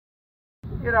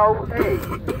You know, hey,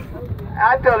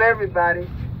 I tell everybody,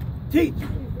 teach.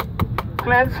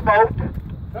 Clint smoked.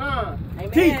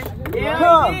 Teach.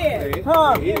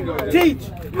 Teach.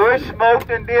 Bush smoked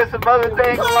and did some other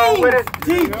things along with it.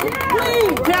 Teach.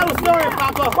 Tell a story,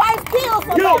 Papa. Wife killed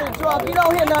somebody drunk. You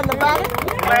don't hear nothing about it.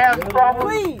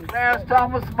 Clarence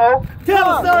Thomas smoked. Tell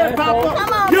a story, Papa.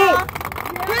 Come on, now.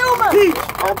 Teach.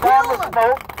 Obama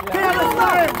smoked. Tell a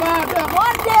story, Papa.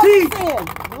 One deadly sin.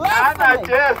 I'm not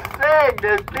just saying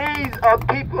that these are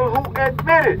people who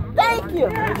admit it. Thank you.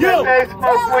 That they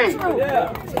smoke weed.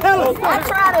 Tell us. I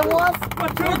tried it once.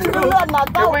 Didn't do nothing. I And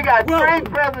thought. we got 3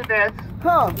 presidents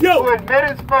who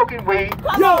admitted smoking weed.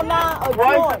 Come on now.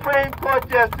 One Supreme Court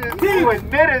justice who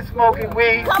admitted smoking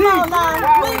weed. Come on now.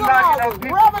 Why are we knocking those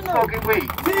people smoking weed?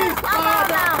 Come on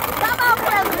now. Come on,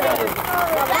 President.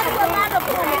 That's what my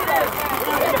diploma says.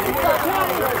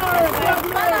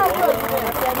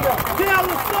 Tell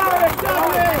the story,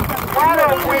 Dominic. Why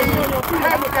don't we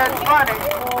take that money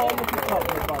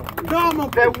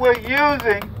that we're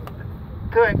using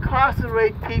to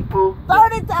incarcerate people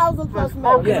 30,000 for plus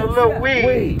smoking a little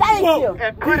weed Thank you.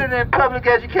 and put it in public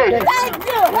education? Thank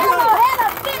you. Hello, had a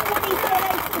fit when he said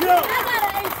ACC. I got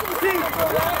an ACC.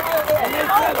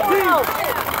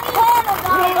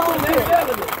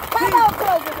 Come on,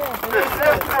 President. The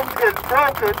system is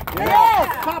broken. Yes.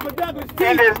 Papa Douglas,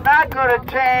 And it's not going to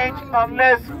change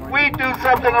unless we do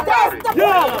something about it.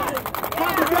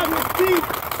 Papa Douglas, teach.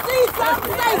 See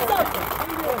something, say something.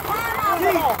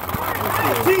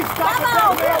 Teach. Come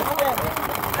on, President.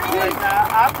 Now,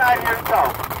 I'm not here to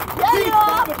talk. There you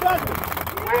are.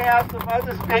 We have some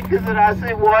other speakers, and I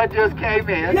see one just came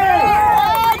in.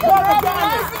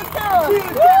 Congratulations to us.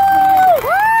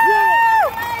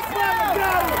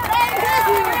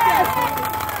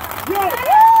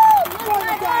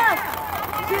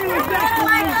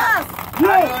 I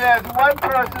know there's one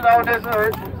person on this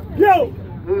earth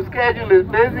whose schedule is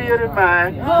busier than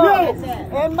mine.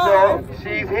 So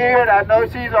she's here, and I know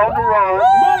she's on the road.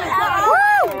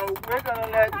 So we're going to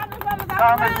let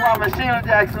Congresswoman Sheila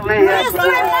Jackson Lee have some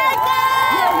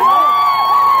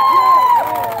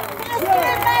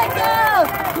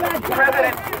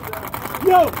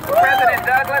President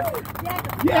Douglas,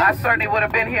 I certainly would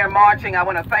have been here marching. I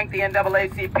want to thank the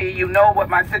NAACP. You know what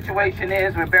my situation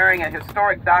is. We're burying a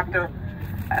historic doctor,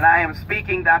 and I am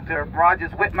speaking Dr.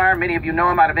 Rogers Whitmire. Many of you know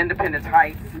him out of Independence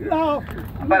Heights.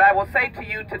 But I will say to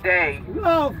you today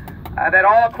that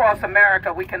all across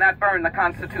America we cannot burn the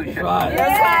Constitution.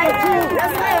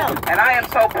 Yes, ma'am. And I am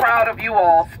so proud of you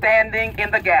all standing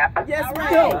in the gap. Yes,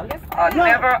 ma'am.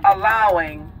 Never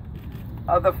allowing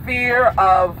the fear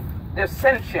of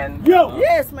dissension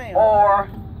Yes, ma'am. or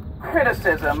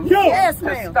criticism Yes, to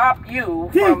ma'am. stop you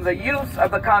from the use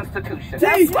of the Constitution.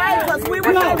 That's right, because we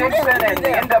were Mr. Dixon and the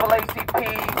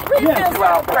NAACP, to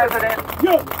our president,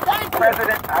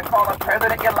 I call her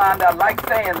President Yolanda, I like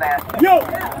saying that.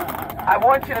 I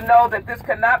want you to know that this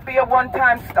cannot be a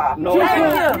one-time stop.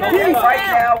 Right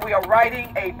now, we are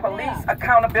writing a police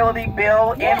accountability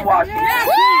bill in Washington.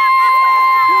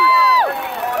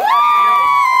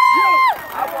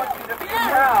 I want you to be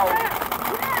proud,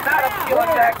 not of Sheila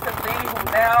Jackson Lee, who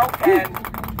now can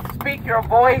speak your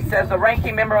voice as a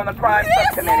ranking member on the crime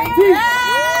subcommittee.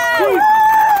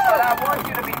 But I want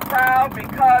you to be proud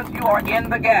because you are in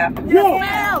the gap.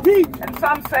 And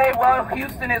some say, well,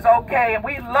 Houston is okay, and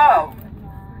we love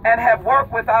and have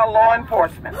worked with our law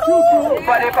enforcement.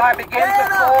 But if I begin to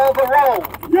call the roll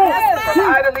from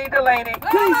Ida Lee Delaney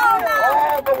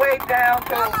all the way down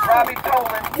to Robbie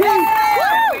Tolan, then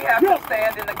we have to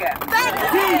stand in the gap.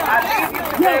 I leave you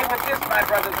today with this, my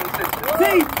brothers and sisters.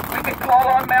 We can call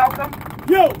on Malcolm.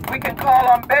 We can call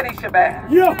on Betty Shabazz.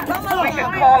 We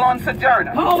can call on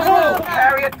Sojourner.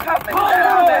 Harriet Tubman,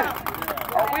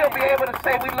 or we'll be able to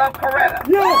say we love Coretta.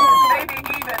 Maybe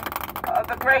even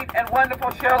the great and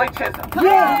wonderful Shirley Chisholm.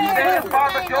 Then as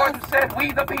Barbara Jordan said,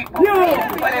 we the people.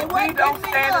 But if we don't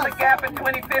stand in the gap in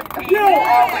 2015, who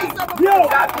are we?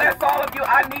 God bless all of you.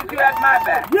 I need you at my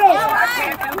back. I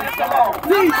can't do this alone.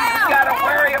 We've got to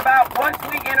worry about once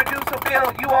we introduce a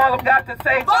bill, you all have got to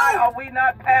say, why are we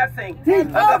not passing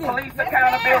the police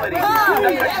accountability?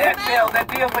 The cadet bill that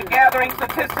deals with gathering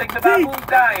statistics about who's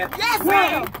dying.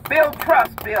 We build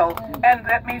trust bill. And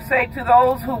let me say to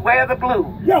those who wear the blue,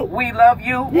 we love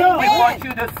you. We want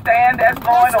you to stand as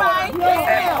law and order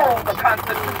and hold the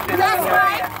Constitution in your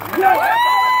hand.